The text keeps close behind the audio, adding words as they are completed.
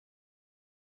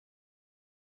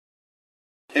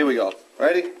Here we go.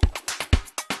 Ready?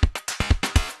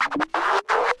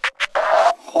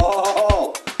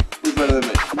 Oh, who's better than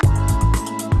me?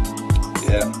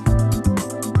 Yeah.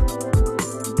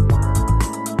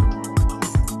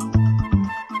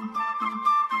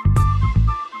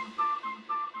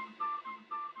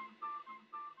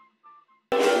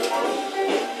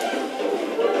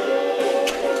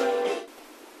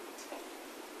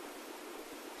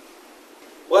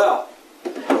 Well,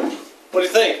 what do you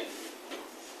think?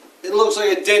 It looks like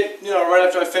it did, you know, right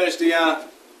after I finished the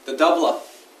doubler,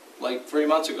 like 3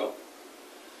 months ago.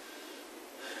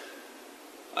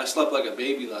 I slept like a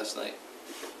baby last night,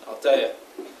 I'll tell you.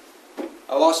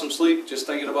 I lost some sleep just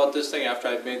thinking about this thing after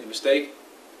I made the mistake,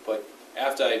 but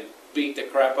after I beat the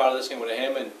crap out of this thing with a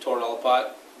hammer and tore it all apart,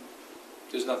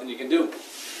 there's nothing you can do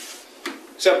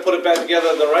except put it back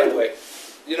together the right way.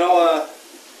 You know,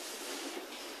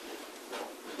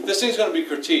 this thing's going to be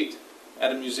critiqued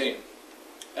at a museum,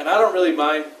 and I don't really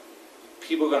mind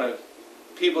people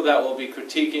that will be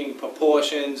critiquing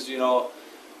proportions, you know,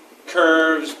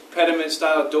 curves, pediment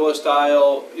style, door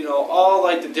style, you know, all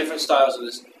like the different styles of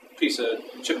this piece of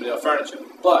Chippendale furniture.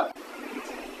 But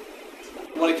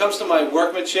when it comes to my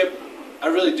workmanship, I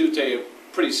really do take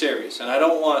it pretty serious, and I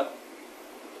don't want,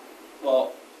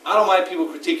 well, I don't mind people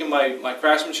critiquing my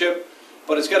craftsmanship,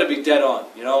 but it's got to be dead on,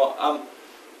 you know.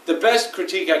 The best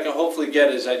critique I can hopefully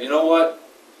get is that, you know what,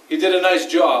 he did a nice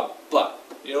job, but,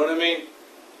 you know what I mean?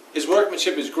 His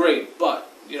workmanship is great, but,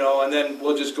 you know, and then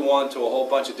we'll just go on to a whole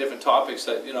bunch of different topics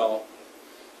that, you know,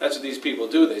 that's what these people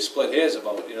do. They split hairs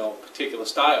about, you know, particular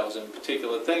styles and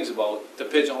particular things about the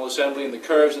pigeonhole assembly and the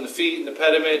curves and the feet and the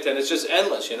pediment, and it's just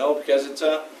endless, you know, because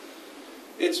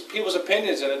it's people's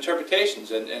opinions and interpretations,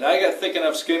 and I got thick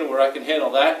enough skin where I can handle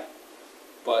that,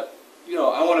 but, you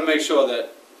know, I want to make sure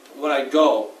that when I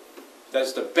go,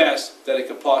 that's the best that it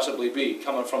could possibly be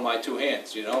coming from my two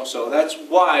hands, you know. So that's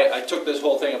why I took this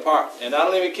whole thing apart, and I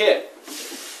don't even care.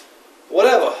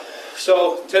 Whatever.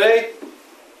 So today,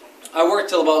 I worked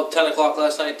till about 10 o'clock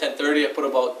last night, 10:30. I put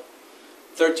about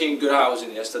 13 good hours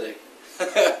in yesterday.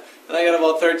 And I got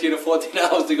about 13 or 14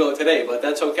 hours to go today, but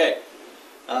that's okay.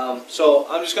 So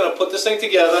I'm just going to put this thing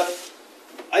together.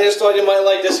 I just thought you might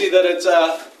like to see that it's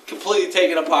completely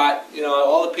taken apart. You know,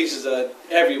 all the pieces are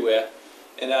everywhere.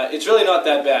 And it's really not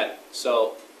that bad.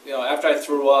 So, you know, after I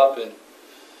threw up and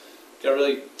got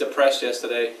really depressed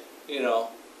yesterday, you know,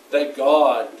 thank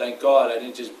God I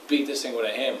didn't just beat this thing with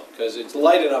a hammer. Because it's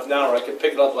light enough now where I can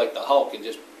pick it up like the Hulk and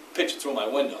just pitch it through my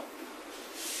window.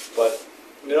 But,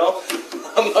 you know,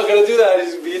 I'm not going to do that.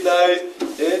 Just be nice.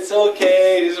 It's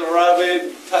okay. Just rub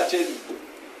it, touch it,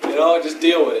 you know, just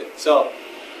deal with it. So,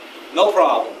 no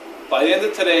problem. By the end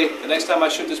of today, the next time I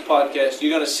shoot this podcast,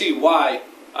 you're going to see why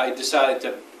I decided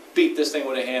to beat this thing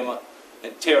with a hammer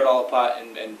and tear it all apart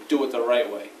and do it the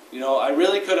right way. You know, I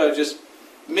really could have just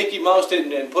Mickey Moused it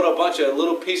and put a bunch of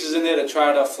little pieces in there to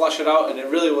try to flush it out, and it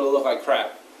really would have looked like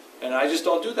crap. And I just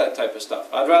don't do that type of stuff.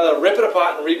 I'd rather rip it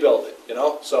apart and rebuild it, you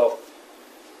know. So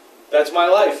that's my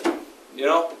life, you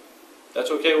know.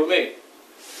 That's okay with me.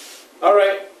 All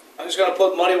right, I'm just going to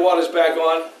put Muddy Waters back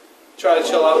on, try to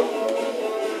chill out.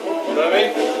 You know what I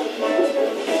mean?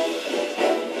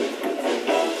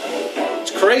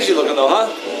 Crazy looking though, huh?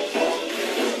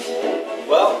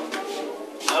 Well,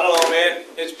 I don't know, man.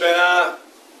 It's been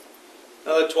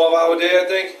another 12-hour day, I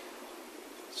think.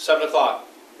 7 o'clock.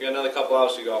 We got another couple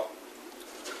hours to go.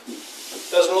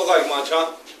 Doesn't look like much,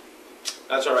 huh?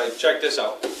 That's alright. Check this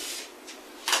out.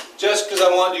 Just because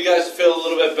I want you guys to feel a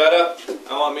little bit better,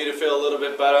 I want me to feel a little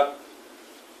bit better.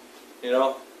 You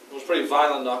know, it was pretty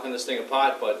violent knocking this thing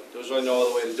apart, but there was really no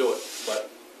other way to do it. But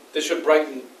this should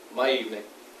brighten my evening.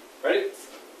 Ready?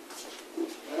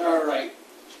 Alright,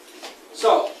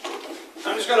 so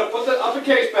I'm just going to put the upper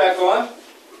case back on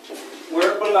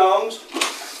where it belongs.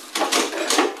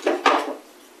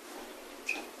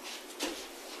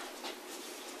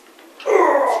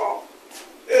 Oh,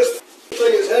 this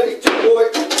thing is heavy too, boy.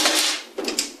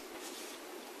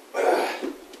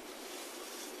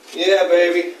 Yeah,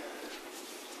 baby.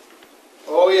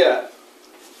 Oh, yeah.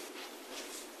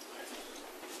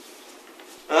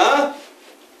 Huh?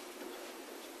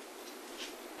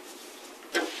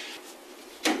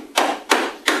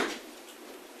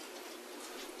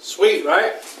 Sweet,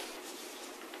 right?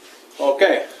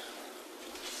 Okay.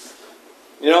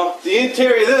 You know, the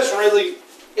interior of this really,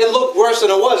 it looked worse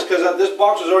than it was because this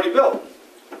box was already built.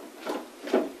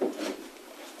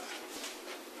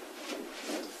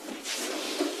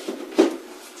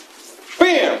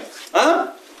 Bam!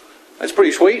 Huh? That's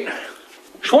pretty sweet.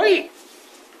 Sweet!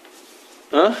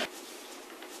 Huh?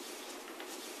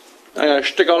 I'm going to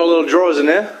stick all the little drawers in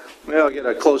there. Well, I'll get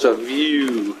a closer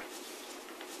view.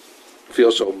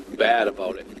 Feel so bad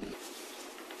about it.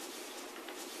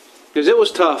 Because it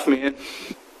was tough, man.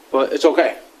 But it's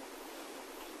okay.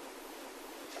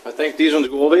 I think these ones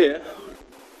go over here.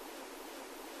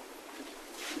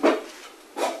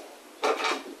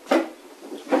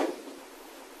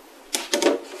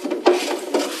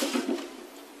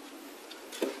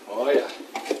 Oh yeah.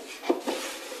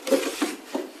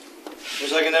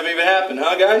 Looks like it never even happened,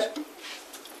 huh guys?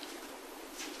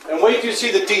 And wait till you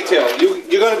see the detail.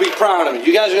 You're going to be proud of me.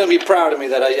 You guys are going to be proud of me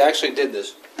that I actually did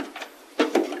this.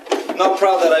 Not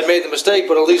proud that I made the mistake,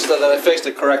 but at least that I fixed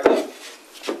it correctly.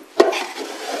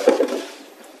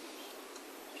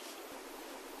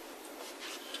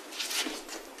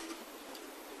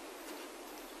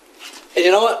 And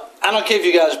you know what? I don't care if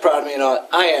you guys are proud of me or not.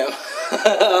 I am.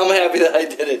 I'm happy that I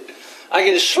did it. I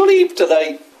can sleep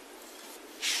tonight.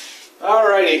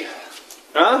 Alrighty.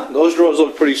 Huh? Those drawers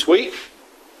look pretty sweet.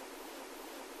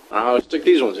 I'll stick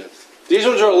these ones in. These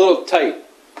ones are a little tight,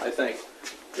 I think.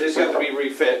 They just have to be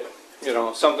refit. You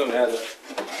know, something had to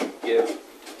give.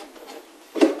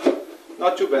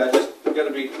 Not too bad, just got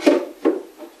to be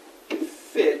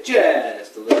fit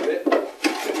just a little bit.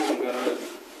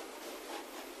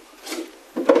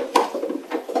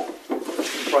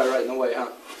 Probably right in the way, huh?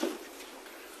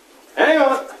 Hang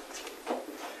on!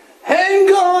 Hang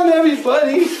on,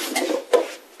 everybody!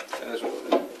 That's what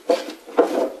it is.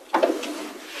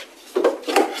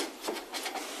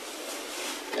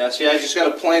 Yeah, see, I just got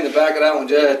to plane the back of that one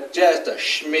just a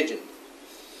smidgen.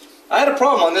 I had a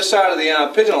problem on this side of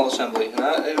the pigeonhole assembly, and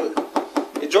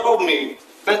it drove me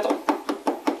mental.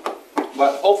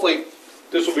 But hopefully,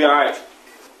 this will be alright.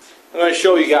 I'm going to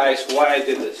show you guys why I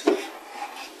did this.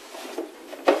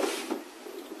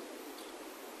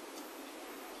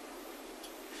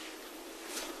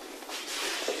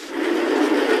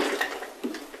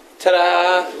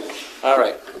 Ta-da!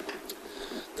 Alright.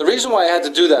 The reason why I had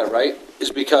to do that, right, is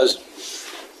because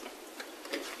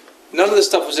none of this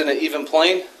stuff was in an even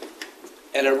plane,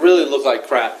 and it really looked like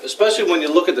crap. Especially when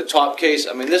you look at the top case.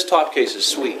 I mean, this top case is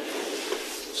sweet.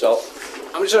 So,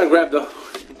 I'm just going to grab the...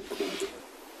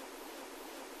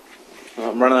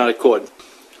 I'm running out of cord.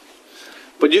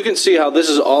 But you can see how this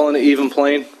is all in an even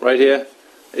plane right here.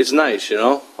 It's nice, you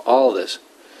know, all of this.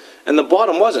 And the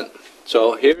bottom wasn't.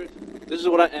 So here, this is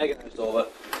what I agonized over.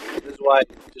 This is why I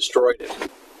destroyed it.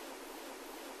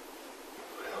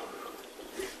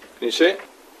 Can you see it?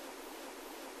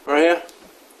 Right here?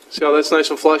 See how that's nice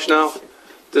and flush now?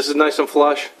 This is nice and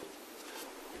flush.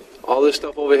 All this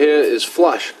stuff over here is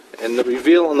flush. And the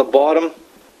reveal on the bottom,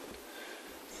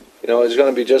 you know, is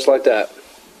going to be just like that.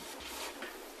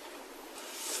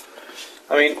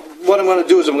 I mean, what I'm going to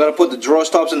do is I'm going to put the drawer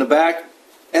stops in the back,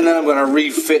 and then I'm going to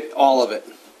refit all of it.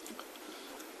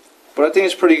 But I think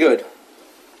it's pretty good.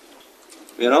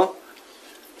 You know?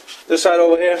 This side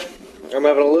over here, I'm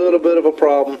having a little bit of a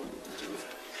problem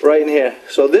right in here.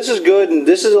 So this is good, and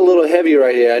this is a little heavy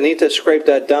right here. I need to scrape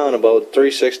that down about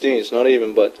 3/16, not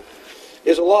even, but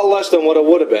it's a lot less than what it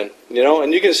would have been. You know?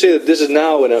 And you can see that this is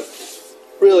now in a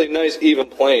really nice even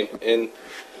plane, and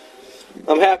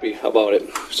I'm happy about it.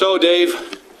 So Dave,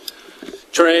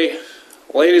 Trey,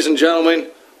 ladies and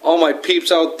gentlemen, all my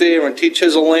peeps out there in Teach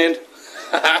Chisel Land,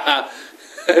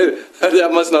 that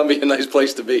must not be a nice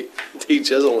place to be, Teach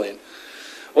Chisel Land.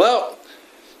 Well,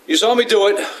 you saw me do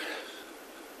it.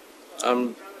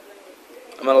 I'm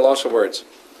at a loss of words.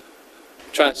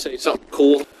 I'm trying to say something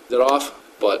cool, get off,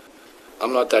 but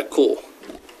I'm not that cool.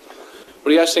 What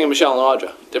do you guys think of Michelle and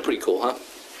Audra? They're pretty cool, huh?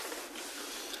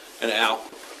 And Al.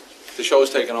 The show's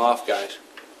taking off, guys.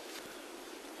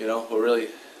 You know, we're really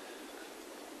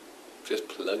just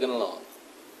plugging along.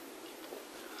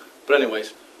 But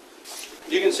anyways,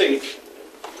 you can see,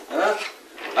 I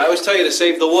always tell you to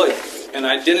save the wood, and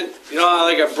I didn't. You know how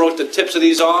like I broke the tips of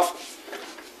these off?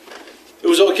 It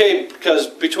was okay because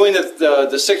between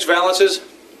the 6 valances,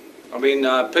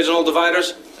 pigeonhole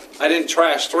dividers, I didn't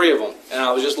trash 3 of them, and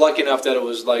I was just lucky enough that it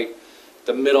was like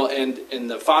the middle end and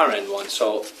the far end one,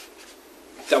 so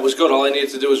that was good. All I needed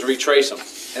to do was retrace them,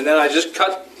 and then I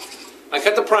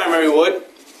cut the primary wood,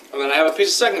 and then I have a piece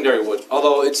of secondary wood,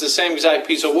 although it's the same exact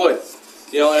piece of wood.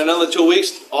 You know, in another 2 weeks,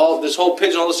 this whole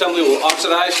pigeonhole assembly will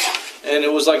oxidize, and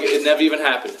it was like it never even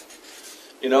happened.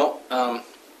 You know,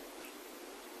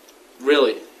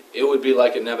 really, it would be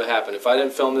like it never happened. If I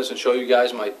didn't film this and show you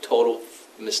guys my total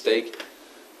mistake,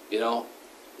 you know,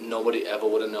 nobody ever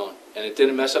would have known. And it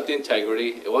didn't mess up the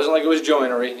integrity. It wasn't like it was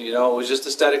joinery, you know, it was just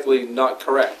aesthetically not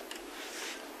correct.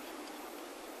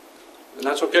 And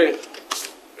that's okay.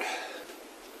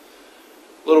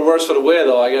 A little worse for the wear,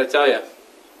 though, I gotta tell you.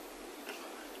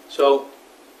 So,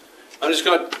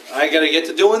 I gotta get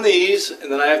to doing these,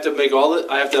 and then I have to make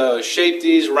I have to shape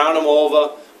these, round them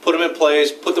over, put them in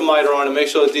place, put the miter on, and make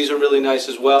sure that these are really nice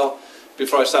as well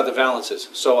before I start the valances.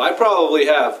 So I probably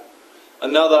have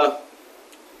another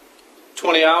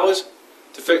 20 hours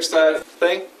to fix that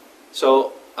thing.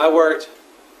 So I worked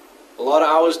a lot of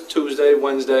hours Tuesday,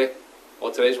 Wednesday,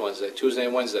 well today's Wednesday, Tuesday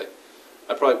and Wednesday.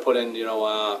 I probably put in,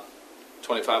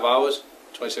 25 hours,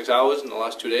 26 hours in the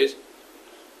last 2 days.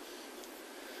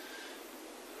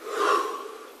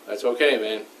 That's okay,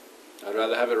 man. I'd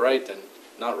rather have it right than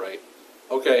not right.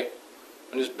 Okay,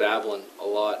 I'm just babbling a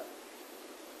lot.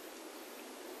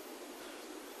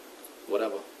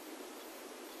 Whatever.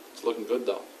 It's looking good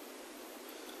though.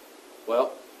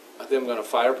 Well, I think I'm going to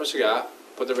fire up a cigar,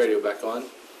 put the radio back on,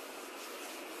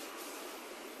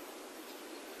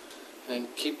 and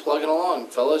keep plugging along,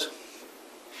 fellas.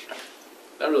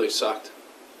 That really sucked.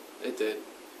 It did.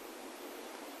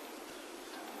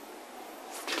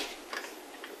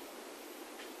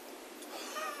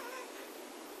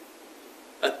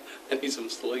 I need some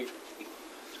sleep.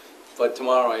 But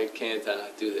tomorrow I can't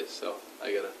do this, so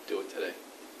I gotta do it today.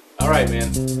 Alright,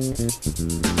 man.